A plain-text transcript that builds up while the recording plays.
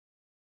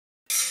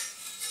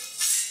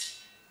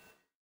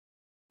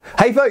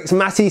Hey folks,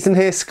 Matt Easton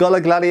here,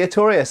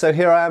 scholagladiatoria. So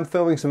here I am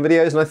filming some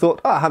videos and I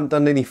thought, I haven't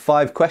done any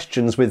 5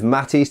 questions with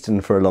Matt Easton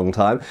for a long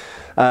time.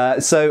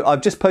 So I've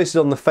just posted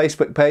on the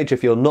Facebook page.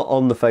 If you're not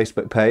on the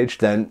Facebook page,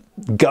 then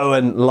go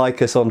and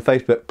like us on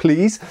Facebook,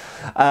 please.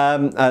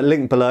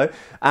 Link below.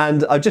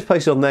 And I've just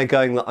posted on there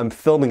going that I'm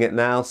filming it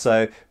now,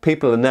 so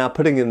people are now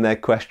putting in their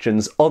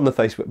questions on the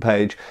Facebook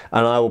page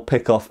and I will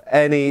pick off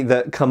any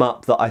that come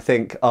up that I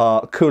think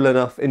are cool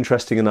enough,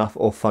 interesting enough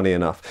or funny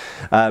enough.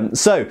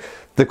 So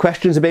the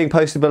questions are being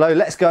posted below.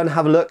 Let's go and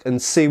have a look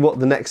and see what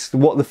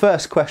the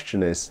first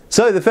question is.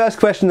 So the first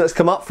question that's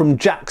come up from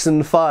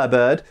Jackson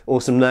Firebird,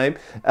 awesome name,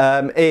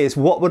 is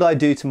what would I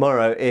do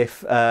tomorrow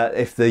if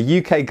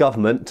the UK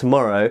government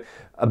tomorrow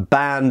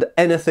banned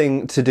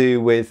anything to do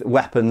with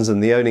weapons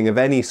and the owning of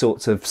any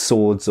sorts of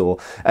swords or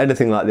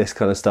anything like this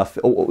kind of stuff,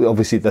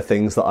 obviously the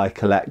things that I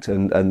collect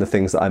and the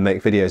things that I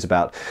make videos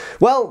about.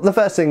 Well, the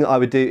first thing I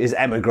would do is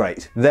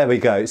emigrate. There we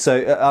go.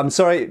 So I'm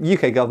sorry,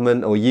 UK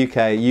government or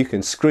UK, you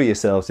can screw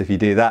yourselves if you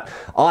do that.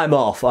 I'm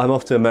off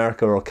to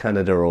America or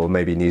Canada or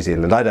maybe New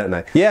Zealand, I don't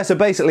know. Yeah, so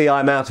basically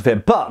I'm out of here,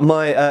 but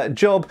my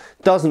job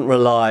doesn't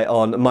rely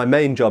on, my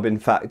main job in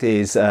fact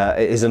is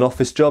an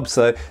office job,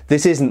 so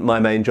this isn't my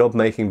main job,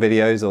 making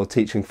videos or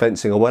teaching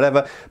fencing or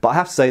whatever, but I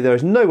have to say there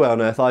is no way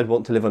on earth I'd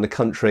want to live in a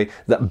country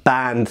that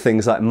banned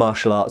things like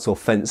martial arts or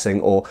fencing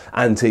or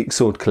antique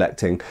sword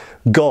collecting.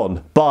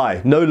 Gone.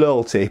 Bye. No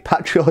loyalty.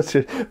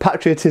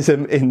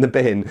 Patriotism in the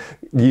bin.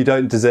 You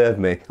don't deserve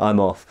me. I'm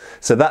off.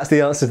 So that's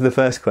the answer to the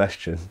first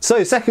question.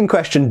 So second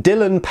question,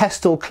 Dylan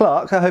Pestle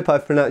Clark, I hope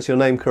I've pronounced your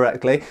name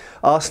correctly,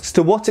 asks,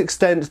 to what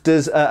extent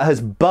has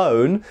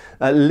bone,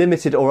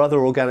 limited, or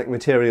other organic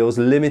materials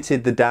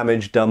limited the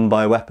damage done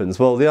by weapons?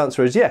 Well, the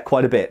answer is yeah,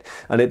 quite a bit.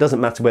 And it doesn't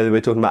matter whether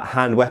we're talking about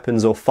hand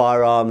weapons or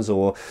firearms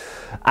or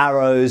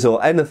arrows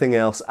or anything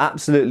else.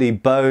 Absolutely,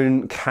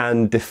 bone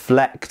can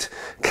deflect,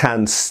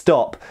 can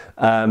stop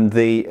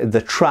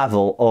the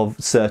travel of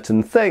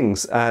certain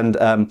things. And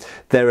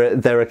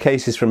there are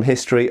cases from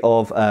history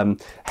of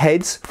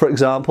heads, for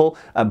example,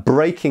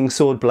 breaking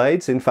sword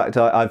blades. In fact,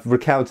 I've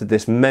recounted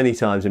this many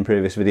times in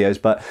previous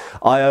videos, but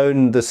I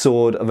own the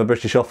sword of a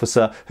British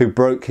officer who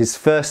broke his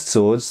first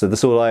sword. So the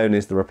sword I own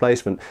is the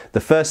replacement.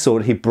 The first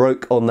sword he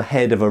broke on the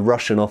head of a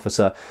Russian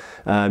officer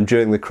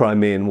during the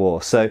Crimean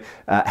War. So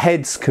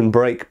heads can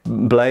break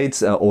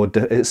blades or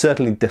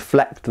certainly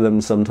deflect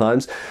them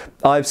sometimes.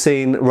 I've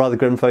seen rather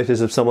grim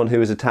photos of someone who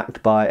was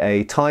attacked by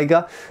a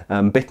tiger,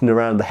 bitten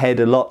around the head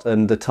a lot,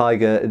 and the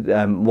tiger,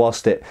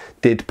 whilst it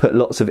did put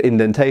lots of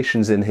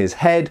indentations in his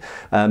head,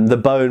 the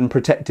bone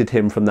protected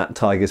him from that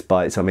tiger's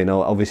bites. I mean,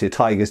 obviously a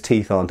tiger's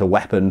teeth aren't a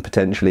weapon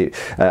potentially,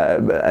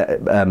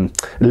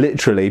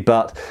 literally,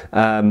 but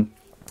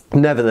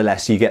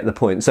nevertheless, you get the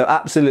point. So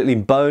absolutely,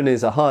 bone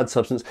is a hard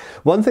substance.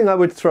 One thing I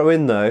would throw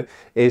in though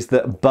is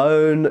that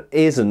bone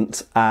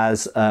isn't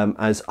as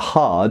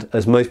hard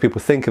as most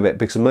people think of it,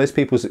 because most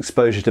people's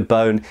exposure to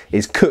bone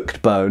is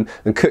cooked bone,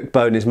 and cooked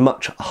bone is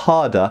much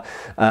harder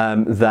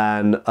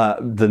than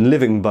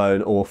living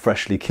bone or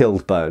freshly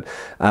killed bone.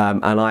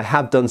 And I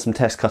have done some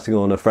test cutting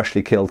on a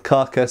freshly killed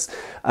carcass,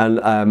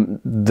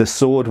 and the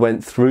sword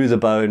went through the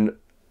bone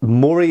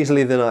more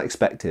easily than I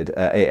expected.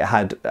 It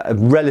had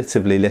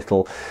relatively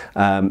little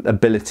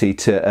ability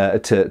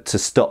to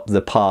stop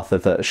the path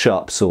of a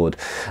sharp sword.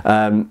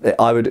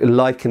 I would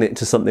liken it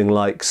to something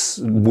like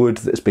wood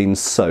that's been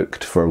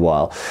soaked for a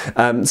while.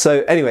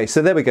 So anyway,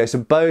 so there we go. So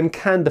bone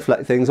can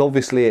deflect things.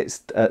 Obviously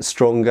it's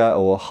stronger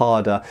or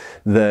harder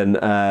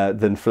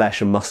than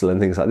flesh and muscle and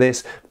things like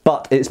this,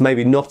 but it's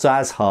maybe not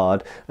as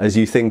hard as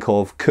you think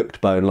of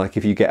cooked bone, like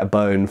if you get a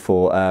bone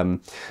for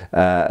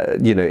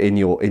you know, in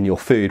your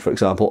food, for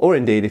example, or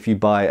indeed if you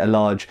buy a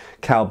large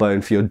cow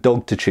bone for your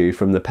dog to chew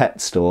from the pet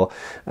store,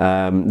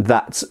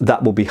 that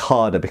will be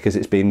harder because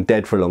it's been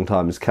dead for a long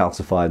time, it's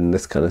calcified and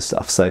this kind of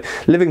stuff. So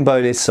living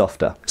bone is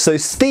softer. So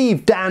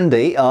Steve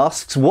Dandy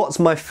asks, what's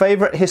my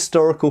favourite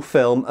historical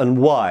film and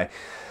why?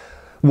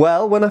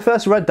 Well, when I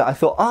first read that, I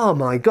thought, oh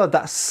my god,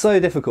 that's so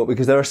difficult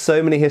because there are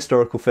so many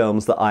historical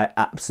films that I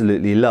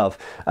absolutely love.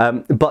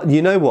 But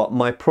you know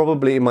what?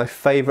 Probably my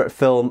favourite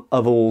film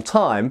of all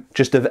time,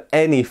 just of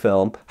any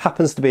film,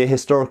 happens to be a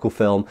historical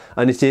film,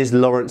 and it is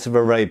Lawrence of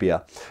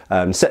Arabia.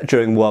 Set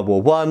during World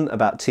War I,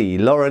 about T.E.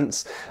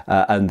 Lawrence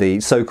and the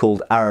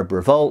so-called Arab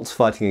Revolt,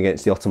 fighting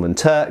against the Ottoman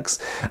Turks.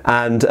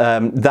 And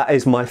that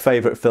is my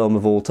favourite film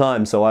of all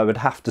time, so I would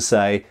have to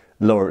say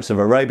Lawrence of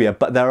Arabia.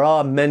 But there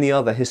are many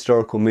other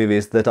historical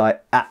movies that I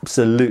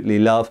absolutely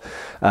love.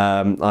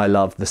 I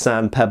love The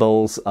Sand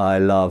Pebbles, I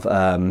love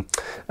the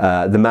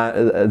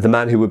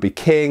Man Who Would Be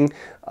King,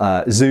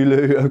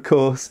 Zulu, of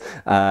course.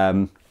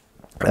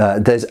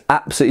 There's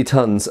absolutely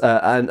tons,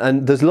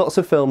 and there's lots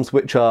of films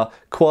which are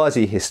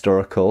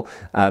quasi-historical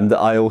that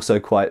I also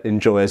quite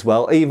enjoy as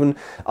well. Even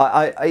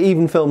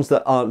films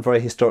that aren't very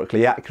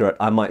historically accurate,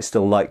 I might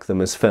still like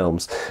them as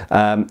films.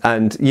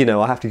 And you know,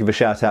 I have to give a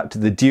shout out to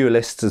The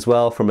Duelists as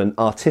well, from an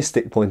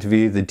artistic point of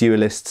view. The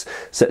Duelists,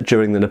 set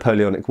during the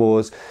Napoleonic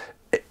Wars,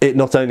 it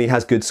not only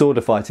has good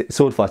sword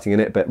fighting in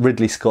it, but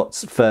Ridley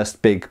Scott's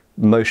first big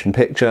motion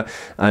picture,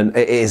 and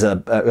it is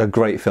a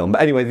great film.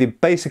 But anyway, the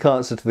basic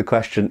answer to the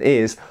question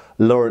is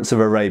Lawrence of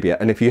Arabia,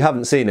 and if you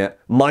haven't seen it,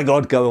 my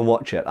God, go and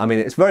watch it. I mean,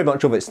 it's very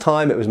much of its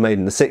time. It was made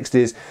in the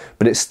 60s,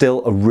 but it's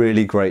still a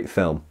really great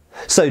film.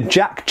 So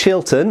Jack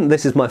Chilton,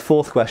 this is my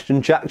fourth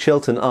question. Jack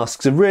Chilton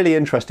asks a really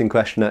interesting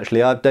question,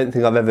 actually. I don't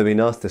think I've ever been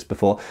asked this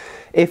before.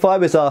 If I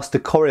was asked to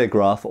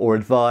choreograph or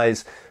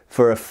advise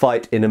for a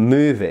fight in a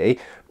movie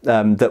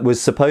that was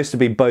supposed to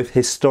be both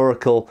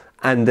historical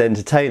and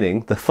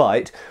entertaining, the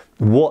fight,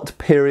 what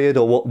period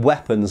or what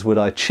weapons would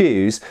I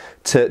choose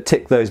to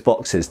tick those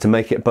boxes to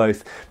make it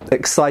both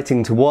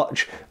exciting to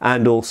watch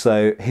and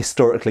also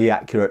historically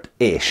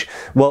accurate-ish?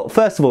 Well,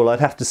 first of all, I'd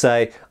have to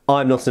say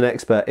I'm not an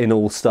expert in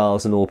all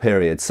styles and all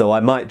periods, so I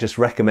might just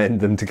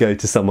recommend them to go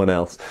to someone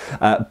else.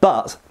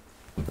 But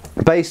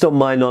based on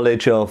my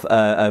knowledge of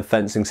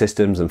fencing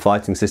systems and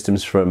fighting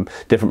systems from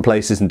different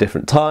places and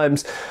different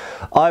times,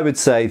 I would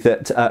say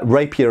that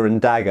rapier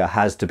and dagger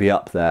has to be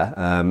up there.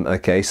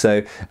 Okay,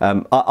 so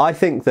I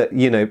think that,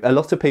 you know, a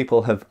lot of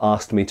people have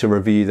asked me to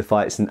review the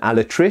fights in à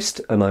la triste,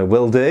 and I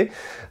will do.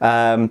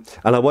 And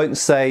I won't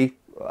say,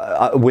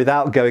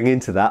 without going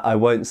into that, I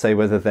won't say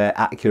whether they're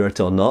accurate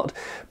or not,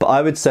 but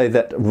I would say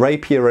that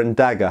rapier and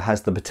dagger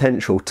has the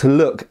potential to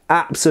look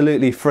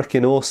absolutely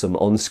freaking awesome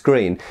on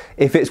screen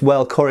if it's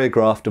well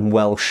choreographed and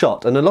well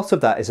shot. And a lot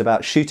of that is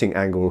about shooting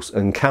angles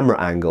and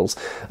camera angles,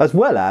 as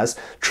well as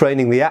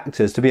training the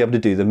actors to be able to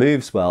do the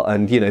moves well.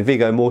 And, you know,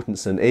 Viggo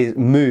Mortensen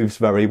moves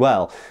very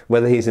well,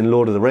 whether he's in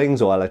Lord of the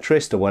Rings or à la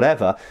triste or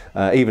whatever,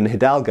 even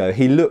Hidalgo,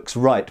 he looks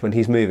right when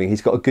he's moving.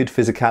 He's got a good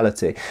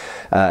physicality.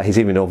 He's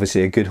even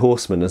obviously a good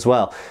horseman as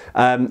well.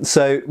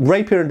 So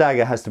rapier and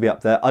dagger has to be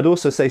up there. I'd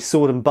also say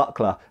sword and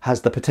buckler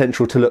has the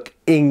potential to look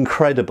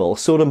incredible.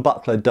 Sword and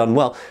buckler done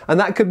well, and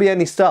that could be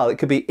any style. It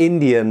could be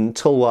Indian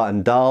tulwar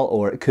and dal,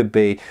 or it could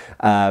be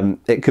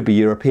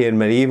European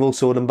medieval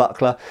sword and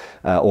buckler,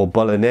 or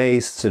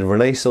Bolognese sort of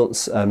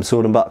Renaissance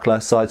sword and buckler,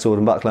 side sword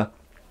and buckler.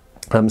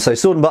 So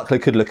sword and buckler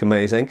could look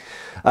amazing.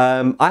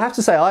 I have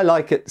to say I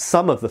like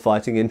some of the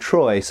fighting in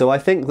Troy, so I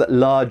think that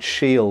large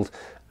shield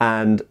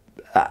and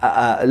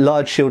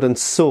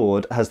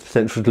sword has the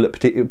potential to look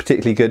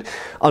particularly good.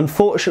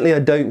 Unfortunately, I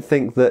don't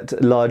think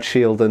that large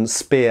shield and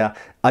spear,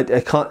 I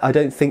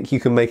don't think you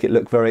can make it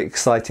look very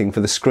exciting for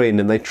the screen,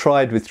 and they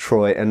tried with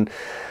Troy, and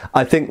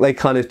I think they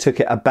kind of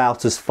took it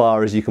about as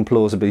far as you can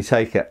plausibly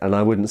take it, and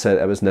I wouldn't say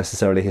that it was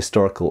necessarily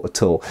historical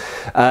at all.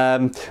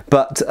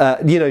 But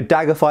you know,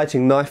 dagger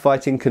fighting, knife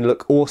fighting can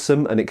look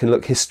awesome, and it can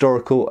look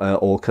historical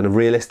or kind of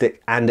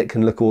realistic, and it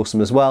can look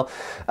awesome as well.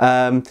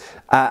 And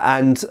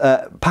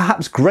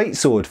perhaps great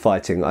sword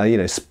fighting, you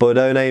know,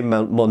 spadone,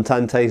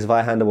 montante,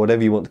 zweihander,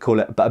 whatever you want to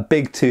call it, but a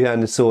big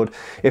two-handed sword,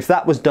 if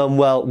that was done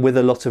well with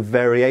a lot of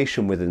variation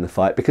within the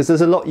fight, because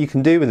there's a lot you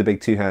can do with a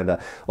big two-hander.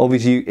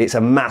 Obviously, it's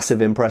a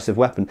massive, impressive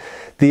weapon.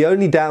 The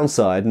only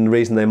downside, and the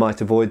reason they might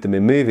avoid them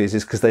in movies,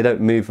 is because they don't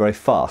move very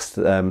fast.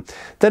 They're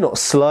not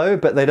slow,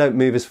 but they don't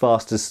move as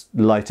fast as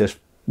lighter,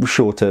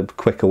 shorter,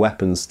 quicker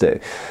weapons do.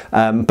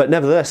 But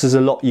nevertheless, there's a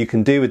lot you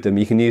can do with them.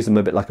 You can use them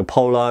a bit like a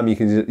polearm, you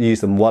can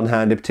use them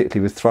one-handed,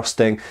 particularly with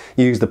thrusting.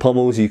 You use the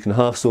pommels, you can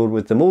half sword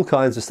with them, all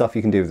kinds of stuff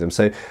you can do with them.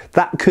 So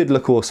that could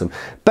look awesome.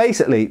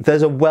 Basically,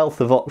 there's a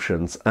wealth of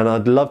options, and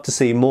I'd love to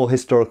see more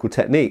historical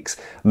techniques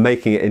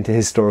making it into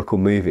historical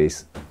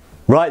movies.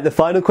 Right, the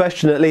final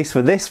question, at least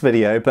for this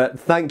video, but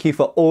thank you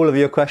for all of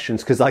your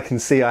questions, because I can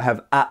see I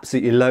have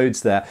absolutely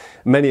loads there,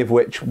 many of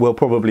which will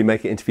probably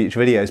make it into future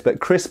videos. But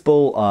Chris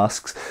Ball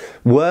asks,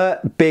 were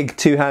big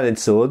two-handed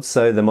swords,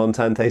 so the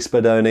montante,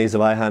 spadone,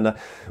 zweihander,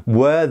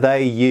 were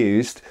they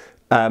used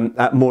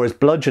more as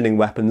bludgeoning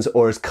weapons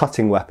or as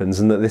cutting weapons?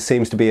 And that this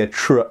seems to be a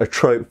trope,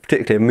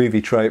 particularly a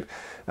movie trope,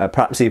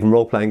 perhaps even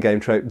role-playing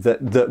game trope,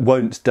 that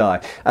won't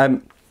die.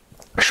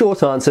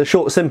 Short answer,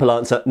 simple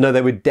answer, no,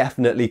 they were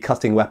definitely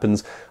cutting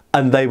weapons,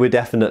 and they were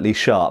definitely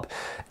sharp.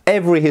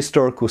 Every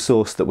historical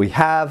source that we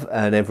have,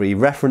 and every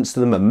reference to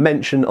them, a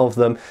mention of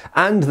them,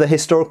 and the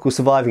historical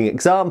surviving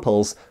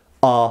examples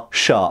are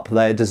sharp.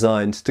 They are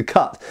designed to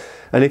cut.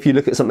 And if you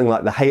look at something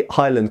like the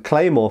Highland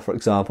Claymore, for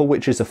example,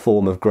 which is a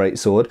form of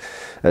greatsword,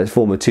 a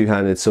form of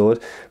two-handed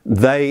sword,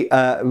 they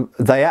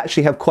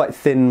actually have quite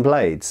thin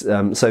blades.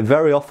 So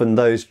very often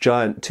those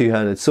giant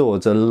two-handed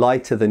swords are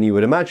lighter than you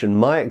would imagine.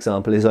 My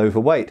example is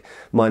overweight.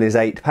 Mine is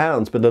 8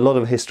 pounds, but a lot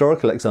of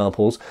historical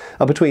examples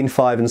are between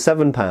 5 and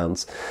 7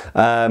 pounds.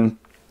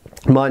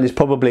 Mine is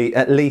probably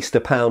at least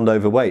a pound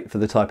overweight for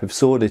the type of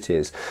sword it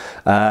is,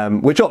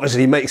 which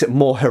obviously makes it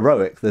more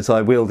heroic that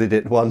I wielded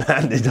it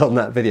one-handed on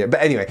that video. But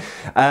anyway,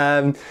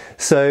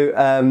 so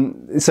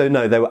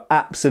no, they were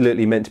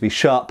absolutely meant to be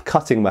sharp,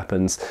 cutting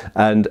weapons,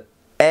 and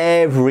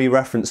every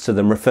reference to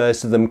them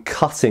refers to them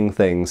cutting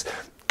things,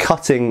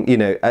 cutting, you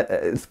know,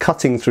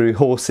 cutting through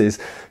horses,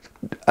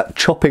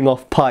 chopping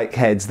off pike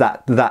heads,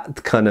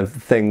 that kind of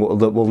thing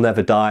that will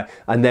never die.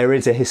 And there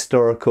is a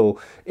historical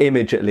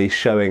image at least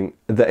showing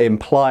that,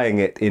 implying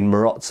it in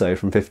Marozzo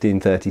from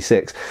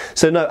 1536.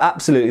 So no,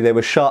 absolutely, they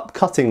were sharp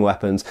cutting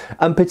weapons,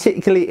 and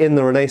particularly in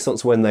the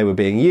Renaissance when they were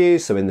being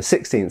used, so in the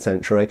 16th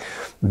century,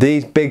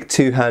 these big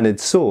two-handed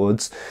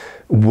swords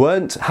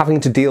weren't having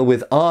to deal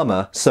with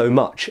armour so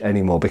much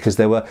anymore, because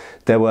there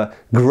were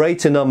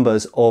greater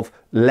numbers of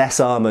less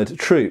armoured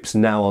troops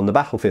now on the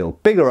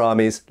battlefield. Bigger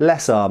armies,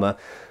 less armour,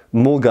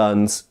 more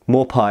guns,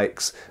 more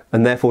pikes,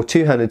 and therefore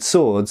two-handed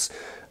swords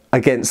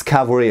against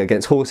cavalry,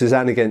 against horses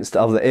and against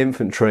other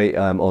infantry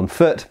on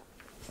foot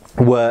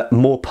were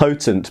more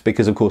potent,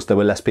 because of course there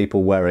were less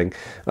people wearing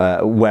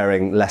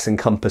less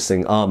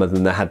encompassing armour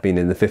than there had been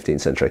in the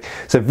 15th century.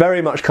 So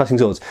very much cutting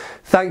swords.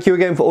 Thank you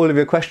again for all of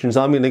your questions.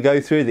 I'm going to go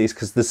through these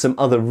because there's some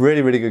other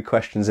really good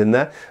questions in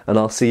there, and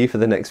I'll see you for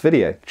the next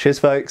video. Cheers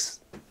folks!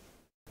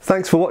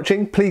 Thanks for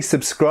watching. Please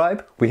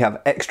subscribe. We have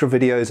extra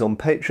videos on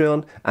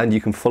Patreon, and you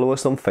can follow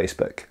us on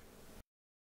Facebook.